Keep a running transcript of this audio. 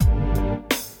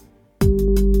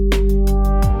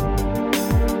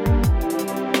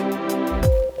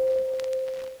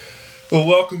Well,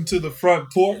 welcome to the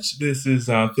front porch. This is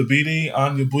Thabiti,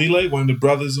 Anyabwile, one of the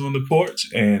brothers on the porch,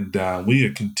 and we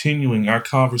are continuing our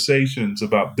conversations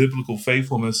about biblical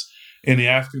faithfulness in the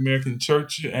African American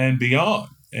church and beyond.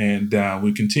 And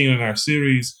we're continuing our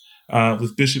series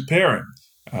with Bishop Perrin.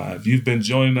 If you've been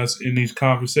joining us in these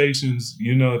conversations,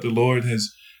 you know that the Lord has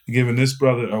given this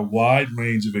brother a wide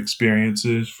range of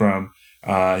experiences from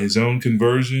his own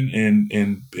conversion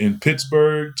in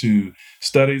Pittsburgh to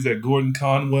studies at Gordon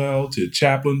Conwell to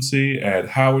chaplaincy at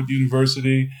Howard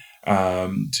University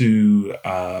to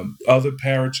other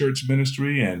parachurch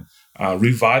ministry and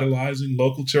revitalizing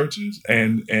local churches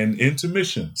and into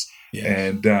missions. Yes.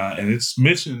 And it's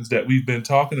missions that we've been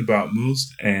talking about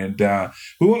most. And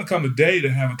we want to come today to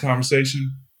have a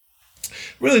conversation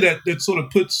really that sort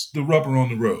of puts the rubber on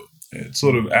the road. It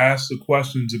sort of asks the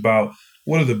questions about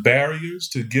what are the barriers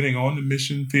to getting on the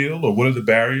mission field, or what are the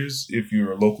barriers if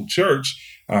you're a local church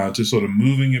to sort of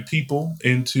moving your people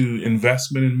into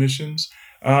investment in missions,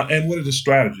 and what are the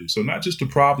strategies? So not just the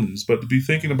problems, but to be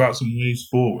thinking about some ways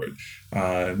forward.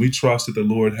 We trust that the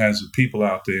Lord has people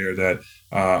out there that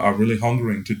are really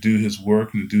hungering to do His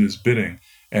work and to do His bidding.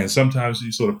 And sometimes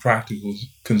these sort of practical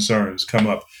concerns come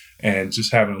up, and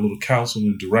just having a little counsel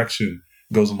and direction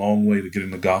goes a long way to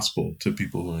getting the gospel to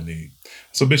people who are in need.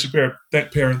 So Bishop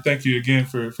Perrin, thank you again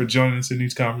for joining us in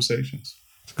these conversations.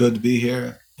 It's good to be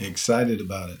here. Excited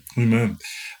about it. Amen.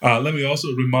 Let me also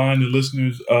remind the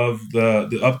listeners of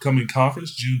the upcoming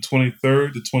conference, June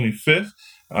 23rd to 25th,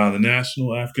 the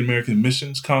National African American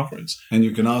Missions Conference. And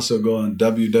you can also go on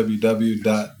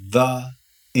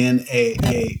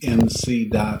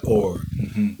www.thenaamc.org.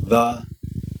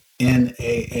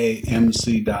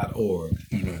 thenaamc.org.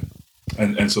 Amen.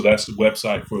 And so that's the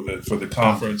website for the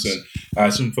conference, and I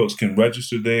assume folks can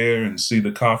register there and see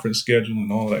the conference schedule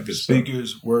and all that good stuff.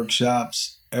 Speakers,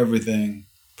 workshops, everything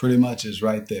pretty much is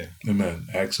right there. Amen.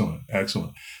 Excellent.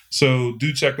 So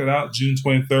do check it out, June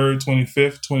 23rd,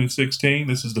 25th, 2016.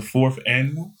 This is the 4th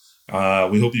annual.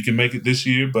 We hope you can make it this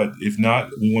year, but if not,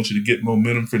 we want you to get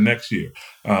momentum for next year.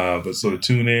 But sort of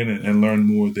tune in and learn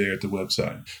more there at the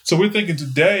website. So we're thinking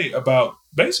today about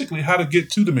basically how to get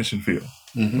to the mission field,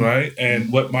 right?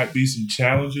 And what might be some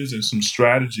challenges and some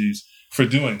strategies for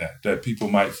doing that people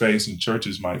might face and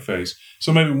churches might face.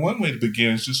 So maybe one way to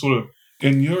begin is just sort of,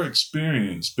 in your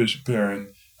experience, Bishop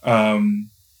Perrin,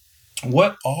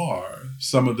 what are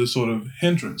some of the sort of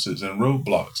hindrances and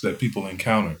roadblocks that people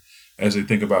encounter as they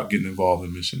think about getting involved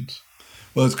in missions?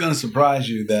 Well, it's going to surprise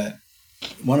you that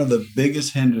one of the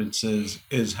biggest hindrances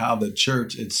is how the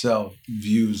church itself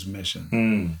views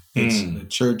mission. It's the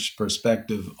church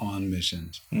perspective on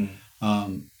missions.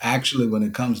 Actually, when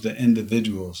it comes to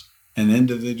individuals, an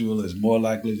individual is more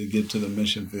likely to get to the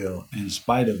mission field in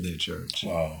spite of their church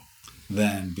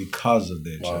than because of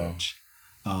their church.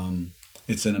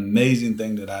 It's an amazing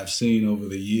thing that I've seen over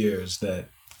the years, that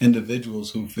individuals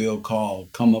who feel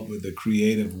called come up with the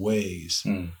creative ways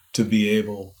to be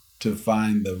able to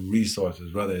find the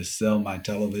resources, whether it's sell my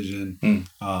television,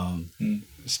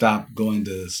 stop going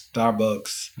to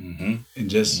Starbucks, and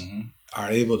just are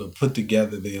able to put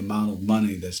together the amount of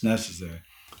money that's necessary.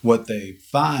 What they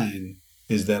find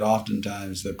is that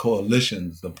oftentimes the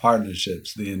coalitions, the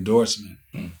partnerships, the endorsement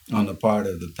on the part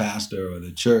of the pastor or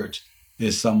the church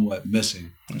is somewhat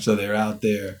missing. So they're out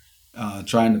there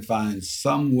trying to find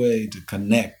some way to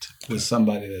connect with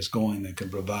somebody that's going that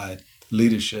can provide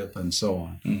leadership and so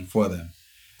on for them.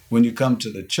 When you come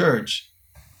to the church,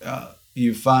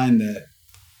 you find that,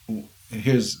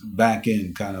 here's back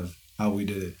in kind of how we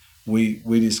did it. We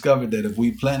discovered that if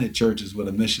we planted churches with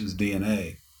a missions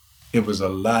DNA, it was a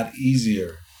lot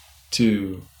easier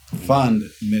to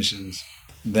fund missions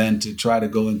than to try to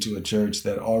go into a church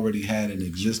that already had an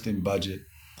existing budget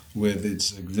with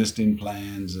its existing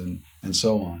plans and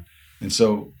so on. And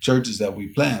so churches that we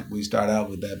plant, we start out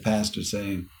with that pastor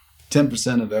saying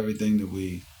 10% of everything that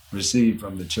we receive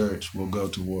from the church will go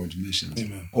towards missions.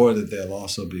 Amen. Or that there'll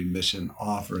also be mission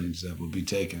offerings that will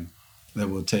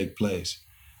take place.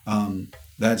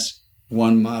 That's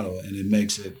one model, and it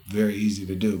makes it very easy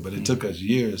to do. But it took us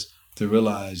years to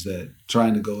realize that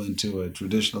trying to go into a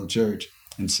traditional church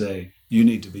and say, you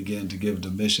need to begin to give to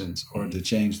missions or to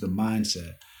change the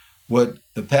mindset. What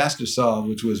the pastor saw,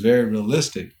 which was very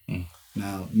realistic,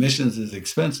 now missions is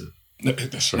expensive.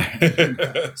 That's right.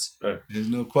 That's right. There's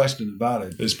no question about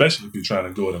it. Especially if you're trying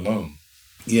to go it alone.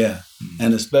 Yeah,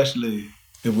 and especially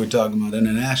if we're talking about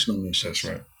international missions.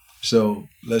 That's right. So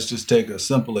let's just take a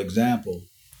simple example.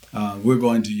 We're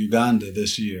going to Uganda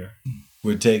this year.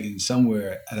 We're taking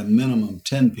somewhere at a minimum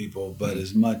 10 people, but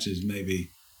as much as maybe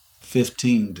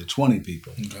 15 to 20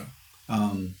 people. Okay.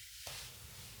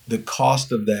 the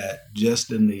cost of that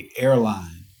just in the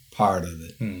airline part of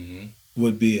it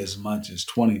would be as much as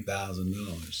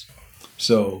 $20,000.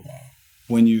 So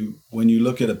when you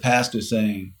look at a pastor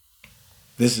saying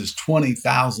this is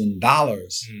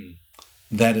 $20,000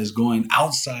 that is going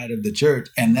outside of the church,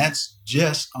 and that's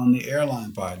just on the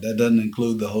airline part. That doesn't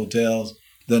include the hotels,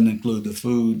 doesn't include the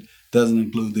food, doesn't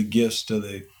include the gifts to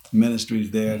the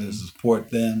ministries there to support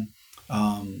them,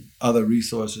 other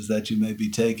resources that you may be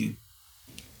taking.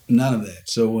 None of that.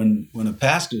 So when a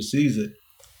pastor sees it,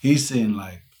 he's seeing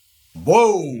like,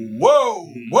 whoa, whoa,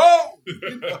 whoa!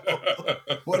 You know,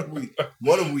 what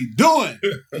are we doing?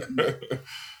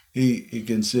 He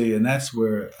can see, and that's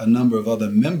where a number of other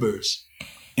members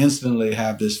instantly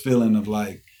have this feeling of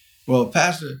like, well,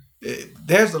 Pastor,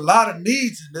 there's a lot of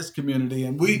needs in this community,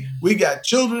 and we got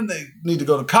children, they need to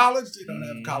go to college, they don't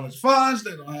have college funds,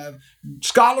 they don't have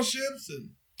scholarships,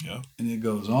 and it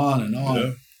goes on and on.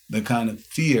 Yeah. The kind of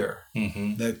fear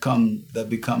that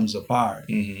becomes a part.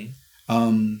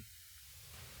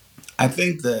 I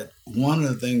think that one of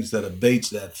the things that abates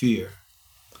that fear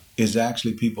is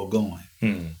actually people going.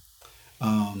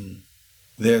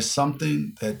 There's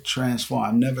something that transforms.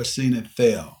 I've never seen it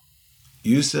fail.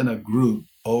 You send a group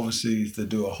overseas to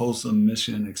do a wholesome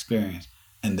mission experience,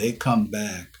 and they come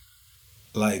back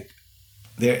like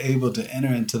they're able to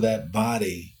enter into that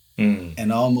body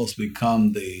and almost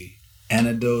become the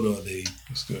antidote or the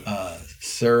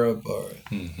syrup, or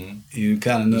you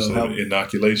kind of know how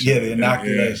inoculation. Yeah, the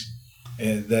inoculation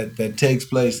that takes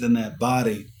place in that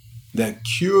body that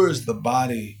cures the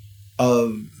body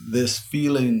of this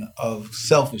feeling of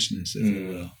selfishness, if you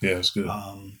will. Yeah, it's good.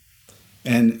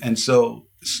 And so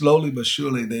slowly but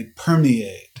surely they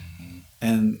permeate.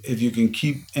 And if you can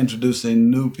keep introducing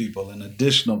new people and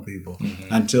additional people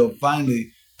until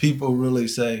finally people really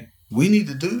say, we need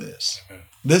to do this.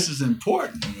 This is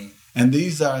important. And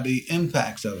these are the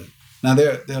impacts of it. Now,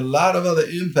 there are a lot of other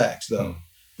impacts, though.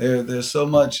 There's so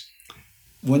much.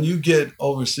 When you get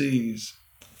overseas,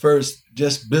 first,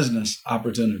 just business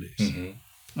opportunities.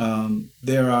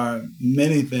 There are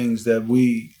many things that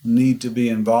we need to be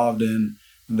involved in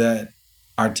that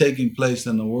are taking place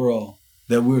in the world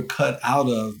that we're cut out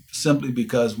of simply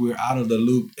because we're out of the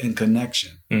loop in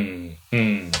connection.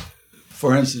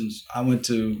 For instance, I went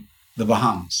to the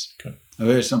Bahamas. Okay. A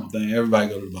very simple thing. Everybody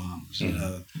go to the Bahamas. You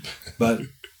know? But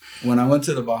when I went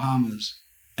to the Bahamas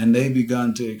and they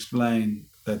begun to explain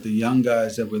that the young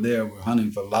guys that were there were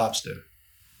hunting for lobster,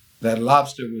 that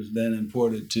lobster was then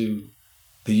imported to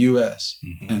the U.S.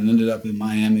 and ended up in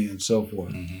Miami and so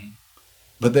forth.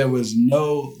 But there was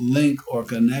no link or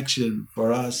connection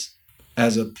for us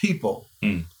as a people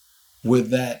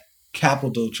with that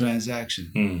capital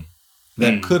transaction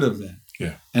that could have been.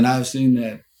 Yeah. And I've seen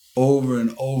that over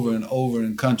and over and over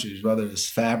in countries, whether it's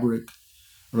fabric,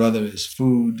 whether it's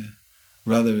food,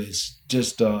 whether it's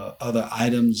just other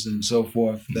items and so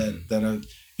forth that are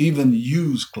even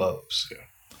used clothes. Yeah.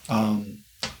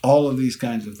 All of these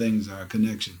kinds of things are a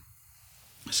connection.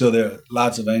 So there are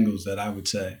lots of angles that I would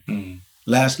say.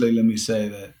 Lastly, let me say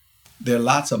that there are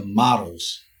lots of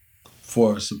models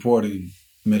for supporting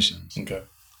missions. Okay.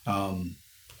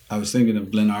 I was thinking of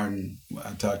Glenn Arden.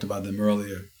 I talked about them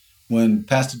earlier. When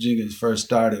Pastor Jenkins first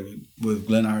started with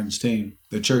Glenn Arden's team,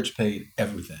 the church paid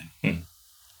everything.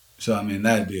 So, I mean,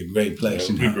 that'd be a great place.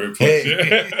 That would be a great place.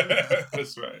 Hey.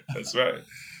 That's right. That's right.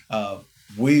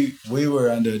 We were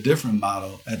under a different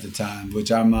model at the time,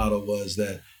 which our model was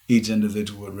that each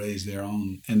individual would raise their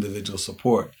own individual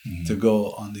support to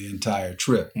go on the entire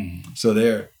trip. So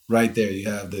right there, you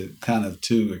have the kind of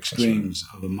two extremes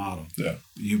of the model. Yeah.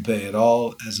 You pay it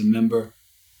all as a member,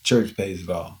 church pays it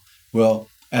all. Well,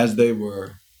 as they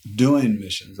were doing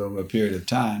missions over a period of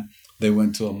time, they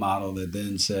went to a model that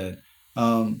then said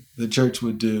the church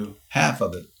would do half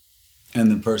of it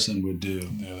and the person would do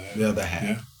the other half.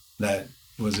 Yeah. That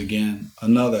was, again,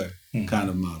 another kind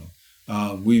of model.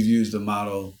 We've used a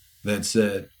model that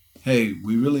said, hey,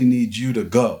 we really need you to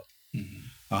go.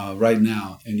 Right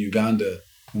now in Uganda,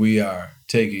 we are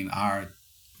taking our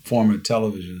former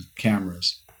television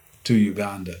cameras to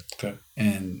Uganda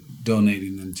and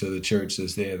donating them to the church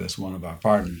that's there, that's one of our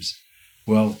partners.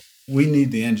 Well, we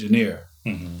need the engineer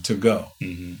to go.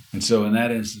 And so in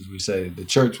that instance, we say the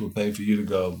church will pay for you to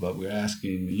go, but we're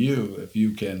asking you if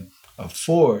you can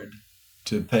afford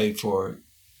to pay for it.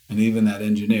 And even that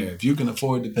engineer, if you can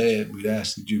afford to pay it, we'd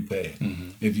ask that you pay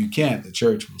it. If you can't, the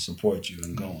church will support you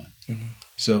in going.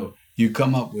 So you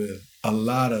come up with a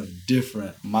lot of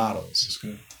different models. That's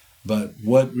good. But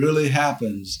what really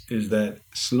happens is that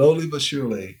slowly but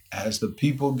surely, as the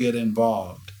people get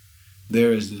involved,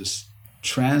 there is this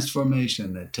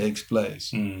transformation that takes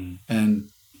place. And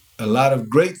a lot of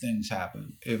great things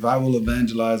happen. If I will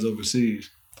evangelize overseas,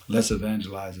 let's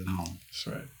evangelize at home. That's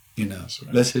right. That's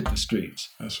right. Let's hit the streets.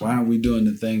 That's Why right. aren't we doing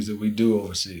the things that we do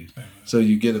overseas? Amen. So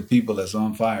you get a people that's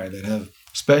on fire, that have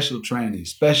special training,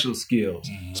 special skills,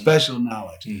 special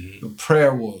knowledge,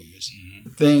 prayer warriors,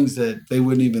 things that they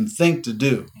wouldn't even think to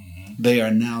do, they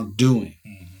are now doing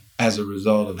as a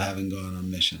result of having gone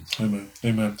on missions. Amen.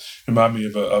 Amen. Remind me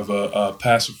of a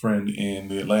pastor friend in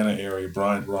the Atlanta area,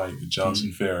 Brian Wright at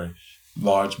Johnson Ferry,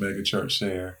 large mega church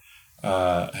there.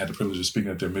 Had the privilege of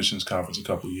speaking at their missions conference a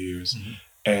couple of years.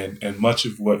 And much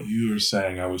of what you are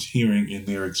saying, I was hearing in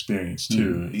their experience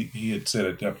too. He had said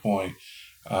at that point,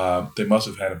 they must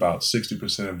have had about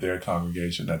 60% of their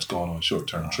congregation that's gone on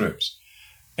short-term trips.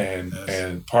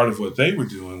 And part of what they were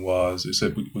doing was, they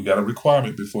said, we got a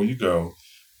requirement before you go.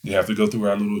 You have to go through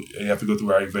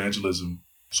our evangelism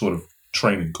sort of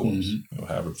training course,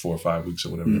 however, 4 or 5 weeks or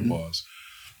whatever it was.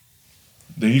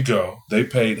 There you go. They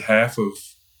paid half of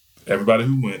everybody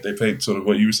who went. They paid sort of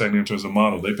what you were saying in terms of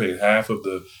model. They paid half of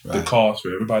the cost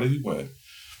for everybody who went.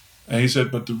 And he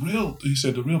said, but the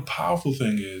real powerful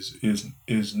thing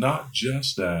is not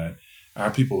just that our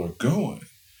people are going.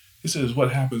 He says,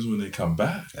 what happens when they come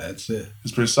back? That's it.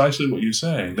 It's precisely what you're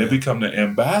saying. They become the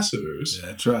ambassadors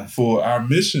for our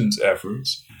missions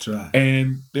efforts. That's right.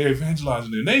 And they're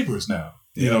evangelizing their neighbors now.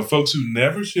 Folks who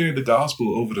never shared the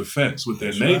gospel over the fence with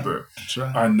their neighbor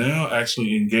are now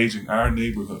actually engaging our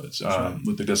neighborhoods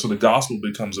with the gospel. So the gospel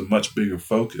becomes a much bigger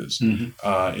focus in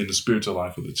the spiritual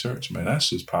life of the church. Man, that's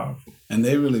just powerful. And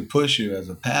they really push you as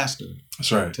a pastor.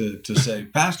 That's right. To say,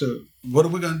 Pastor, what are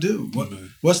we going to do?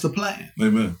 What's the plan?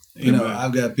 Amen.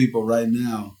 I've got people right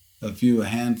now, a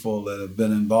handful that have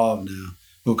been involved now,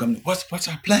 who come, what's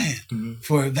our plan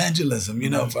for evangelism,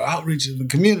 for outreach in the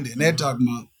community? And they're talking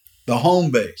about the home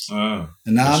base. And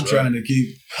now I'm trying to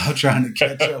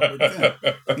catch up with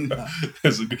them.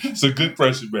 It's a good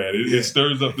pressure, man. It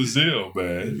stirs up the zeal,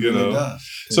 man. It really does.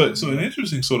 So an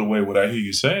interesting sort of way, what I hear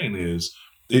you saying is,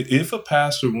 if a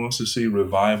pastor wants to see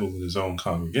revival in his own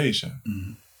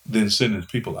congregation, then send his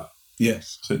people out.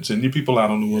 Yes. Send your people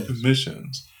out on the work of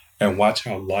missions and watch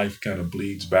how life kind of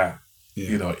bleeds back,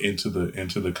 into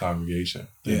the congregation.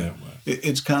 Yeah.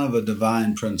 It's kind of a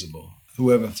divine principle.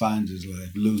 Whoever finds his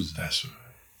life loses. That's right.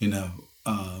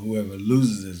 Whoever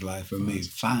loses his life for me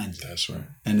finds it. That's right.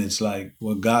 And it's like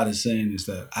what God is saying is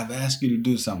that I've asked you to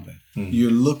do something. You're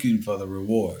looking for the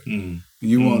reward.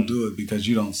 You won't do it because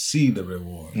you don't see the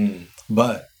reward.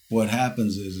 But what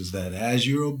happens is that as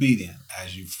you're obedient,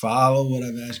 as you follow what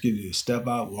I've asked you to do, step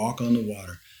out, walk on the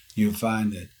water, you'll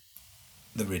find that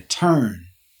the return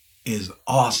is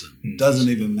awesome. It doesn't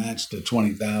even match the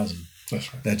 20,000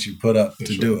 that you put up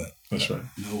to do it. That's right.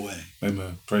 No way.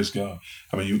 Amen. Praise God.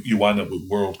 I mean, you wind up with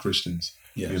world Christians,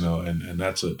 and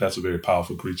that's a very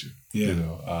powerful creature, in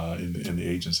the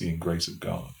agency and grace of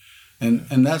God.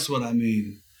 And that's what I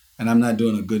mean. And I'm not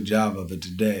doing a good job of it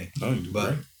today. No, you do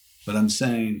great. But I'm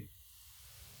saying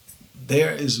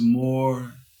there is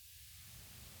more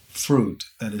fruit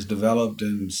that is developed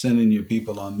in sending your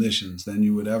people on missions than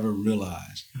you would ever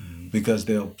realize, because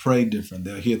they'll pray different.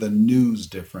 They'll hear the news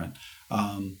different.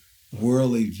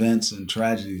 World events and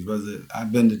tragedies.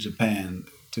 I've been to Japan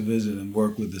to visit and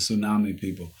work with the tsunami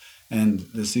people,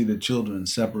 and to see the children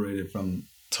separated from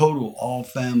total all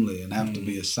family and have to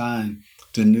be assigned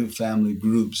to new family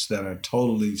groups that are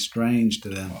totally strange to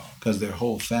them because their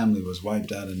whole family was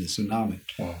wiped out in the tsunami.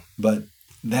 But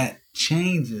that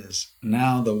changes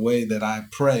now the way that I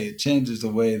pray. It changes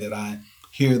the way that I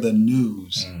hear the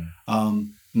news.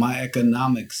 My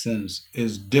economic sense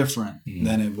is different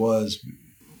than it was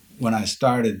when I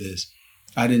started this.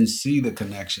 I didn't see the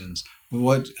connections.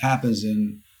 What happens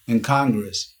in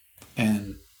Congress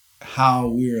and how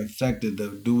we're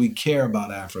affected. Do we care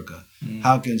about Africa?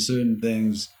 How can certain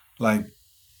things like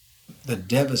the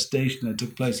devastation that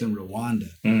took place in Rwanda,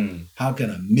 how can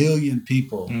 1 million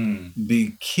people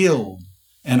be killed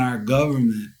and our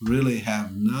government really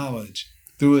have knowledge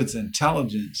through its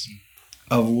intelligence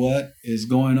of what is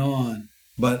going on,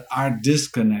 but our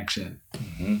disconnection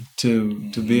to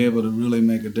be able to really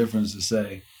make a difference, to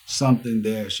say something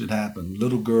there should happen.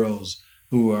 Little girls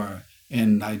who are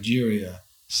in Nigeria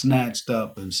snatched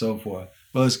up and so forth.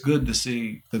 Well, it's good to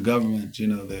see the government,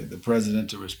 the president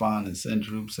to respond and send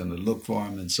troops and to look for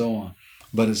them and so on.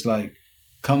 But it's like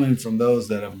coming from those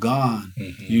that have gone,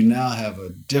 you now have a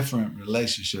different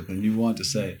relationship and you want to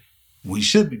say, we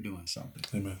should be doing something.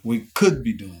 Amen. We could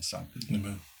be doing something.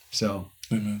 Amen. So.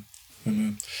 Amen.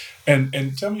 Amen.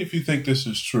 And tell me if you think this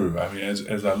is true. I mean,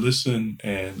 as I listen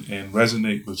and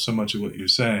resonate with so much of what you're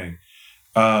saying,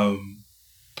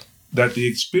 that the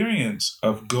experience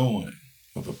of going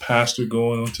of a pastor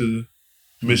going onto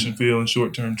the mission field and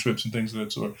short-term trips and things of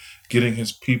that sort, getting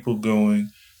his people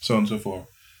going, so on and so forth.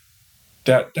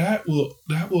 That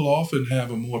will often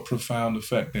have a more profound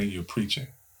effect than your preaching.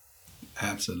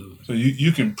 Absolutely. So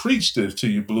you can preach this till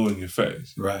you're blue in your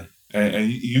face. Right.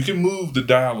 And you can move the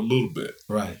dial a little bit.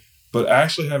 Right. But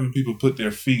actually having people put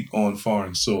their feet on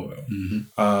foreign soil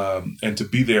and to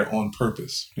be there on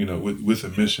purpose, with a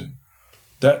mission,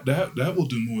 that will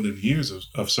do more than years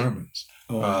of sermons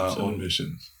on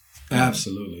missions.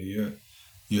 Absolutely.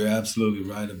 You're absolutely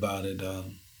right about it.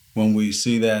 When we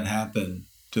see that happen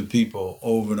to people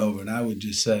over and over, and I would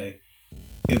just say,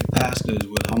 if pastors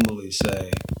would humbly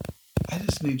say, I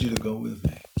just need you to go with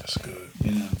me. That's good.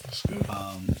 That's good.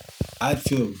 I'd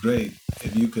feel great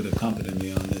if you could accompany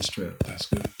me on this trip. That's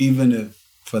good. Even if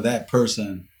for that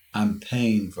person, I'm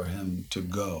paying for him to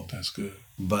go. That's good.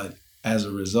 But as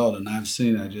a result, and I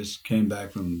just came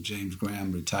back from James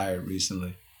Graham, retired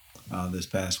recently, this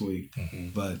past week. Mm-hmm.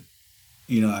 But,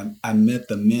 I met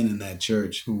the men in that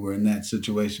church who were in that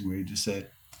situation where he just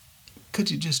said, could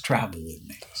you just travel with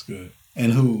me? That's good.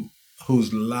 And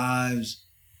whose lives,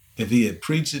 if he had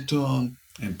preached it to them,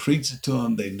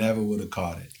 they never would have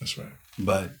caught it. That's right.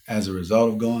 But as a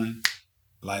result of going,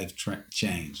 life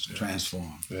changed,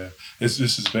 transformed. Yeah. This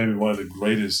is maybe one of the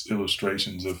greatest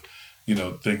illustrations of,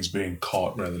 things being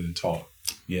caught rather than taught.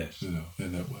 Yes. In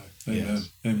that way. Amen. Yes.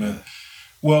 Amen. Yeah.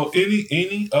 Well,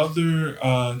 any other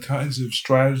kinds of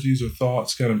strategies or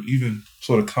thoughts, kind of even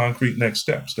sort of concrete next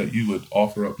steps that you would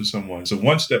offer up to someone? So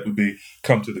one step would be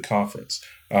come to the conference,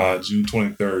 June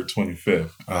 23rd,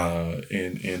 25th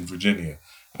in Virginia.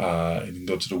 And you can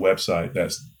go to the website.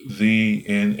 That's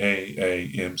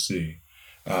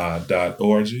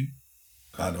thenaamc.org.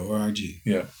 .org.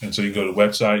 Yeah, and so you go to the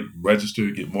website, register,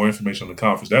 get more information on the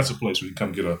conference. That's a place where you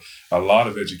come get a lot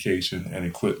of education and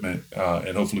equipment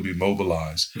and hopefully be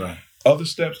mobilized. Right. Other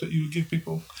steps that you would give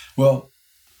people? Well,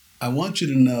 I want you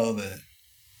to know that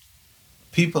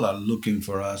people are looking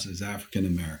for us as African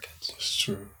Americans. It's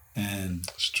true. And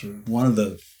it's true. One of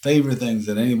the favorite things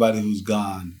that anybody who's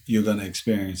gone, you're going to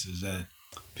experience is that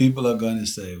people are going to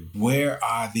say, where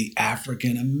are the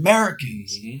African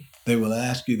Americans? Mm-hmm. They will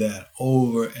ask you that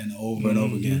over and over and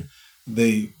over again.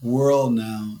 The world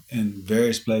now in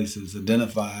various places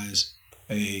identifies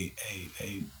a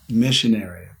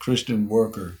missionary, a Christian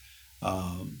worker,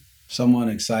 someone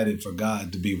excited for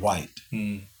God to be white.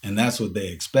 And that's what they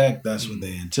expect. That's what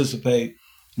they anticipate.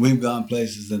 We've gone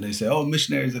places and they say, oh,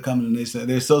 missionaries are coming. And they say,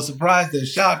 they're so surprised, they're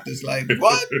shocked. It's like,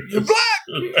 what? You're black?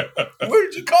 Where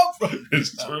did you come from?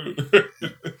 It's true.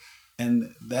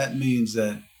 And that means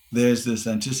that there's this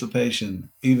anticipation,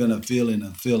 even a feeling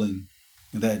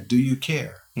that, do you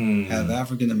care? Have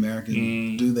African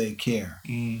Americans, do they care?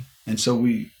 And so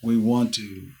we want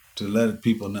to let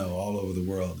people know all over the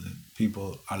world that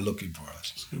people are looking for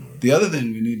us. The other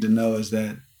thing we need to know is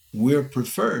that we're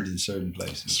preferred in certain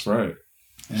places. That's right.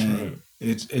 And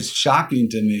it's shocking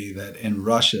to me that in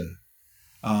Russia,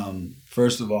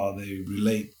 first of all, they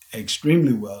relate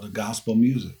extremely well to gospel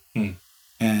music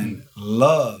and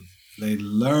love. They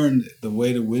learned the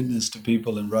way to witness to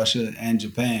people in Russia and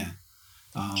Japan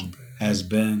has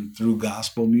been through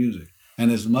gospel music. And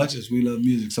as much as we love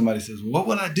music, somebody says, what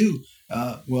would I do?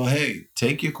 Well, hey,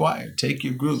 take your choir, take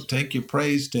your group, take your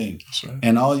praise team. That's right.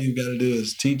 And all you've got to do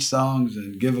is teach songs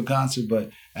and give a concert.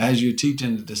 But as you're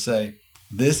teaching it, to say,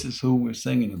 this is who we're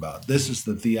singing about. This is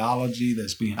the theology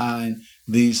that's behind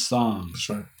these songs. That's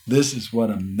right. This is what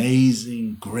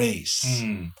Amazing Grace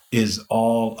is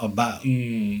all about.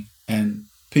 And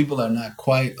people are not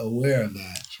quite aware of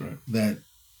that. That's right. That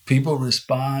people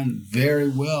respond very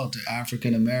well to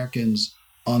African Americans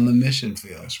on the mission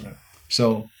field. That's right.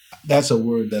 So that's a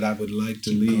word that I would like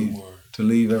to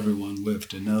leave everyone with,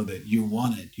 to know that you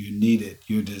want it, you need it,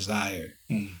 you're desired.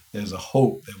 There's a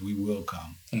hope that we will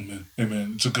come. Amen.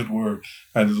 Amen. It's a good word.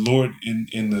 And the Lord,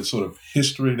 in the sort of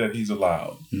history that He's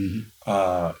allowed,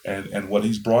 and what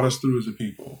He's brought us through as a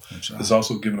people, has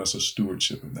also given us a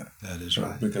stewardship in that. That is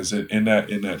right. Because in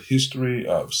that history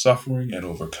of suffering and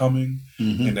overcoming,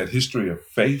 in that history of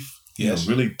faith,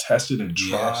 really tested and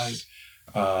tried.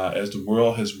 As the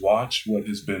world has watched what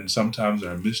has been sometimes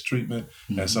our mistreatment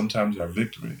and sometimes our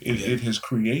victory, it has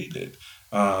created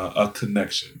a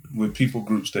connection with people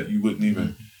groups that you wouldn't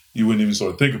even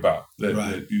sort of think about,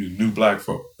 that you knew black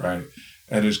folk, right?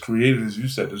 And it's created, as you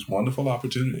said, this wonderful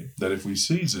opportunity that if we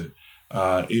seize it,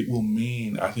 it will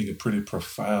mean, I think, a pretty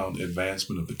profound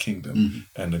advancement of the kingdom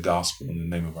and the gospel in the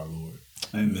name of our Lord.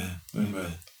 Amen.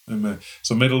 Amen. Amen.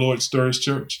 So may the Lord stir His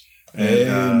church.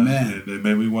 Amen. And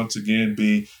may we once again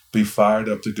be fired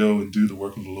up to go and do the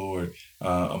work of the Lord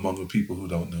among the people who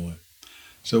don't know Him.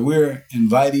 So we're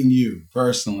inviting you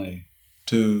personally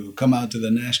to come out to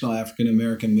the National African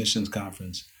American Missions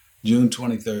Conference, June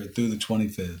 23rd through the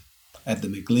 25th at the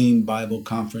McLean Bible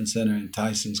Conference Center in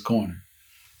Tyson's Corner.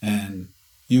 And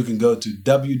you can go to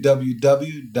www.naam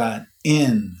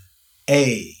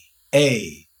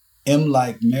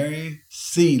like Mary,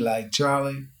 C like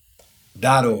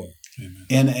Charlie.org. Amen.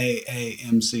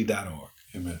 NAAMC.org.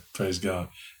 Amen. Praise God.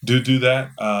 Do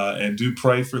that and do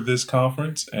pray for this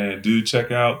conference, and do check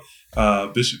out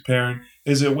Bishop Perrin.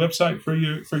 Is there a website for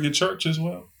your church as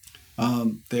well?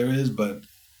 There is, but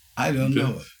I don't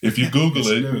know it. If you Google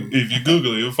it,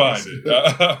 you'll find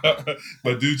it.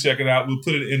 But do check it out. We'll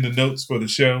put it in the notes for the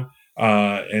show.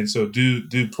 And so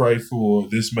do pray for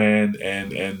this man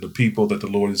and the people that the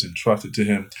Lord has entrusted to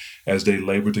him as they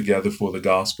labor together for the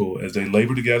gospel, as they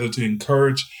labor together to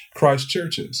encourage Christ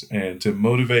churches and to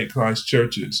motivate Christ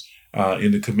churches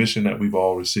in the commission that we've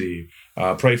all received.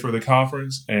 Pray for the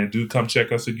conference, and do come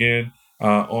check us again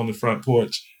on the front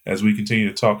porch as we continue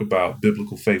to talk about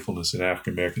biblical faithfulness in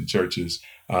African American churches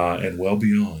and well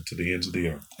beyond to the ends of the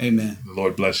earth. Amen. The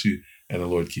Lord bless you, and the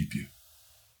Lord keep you.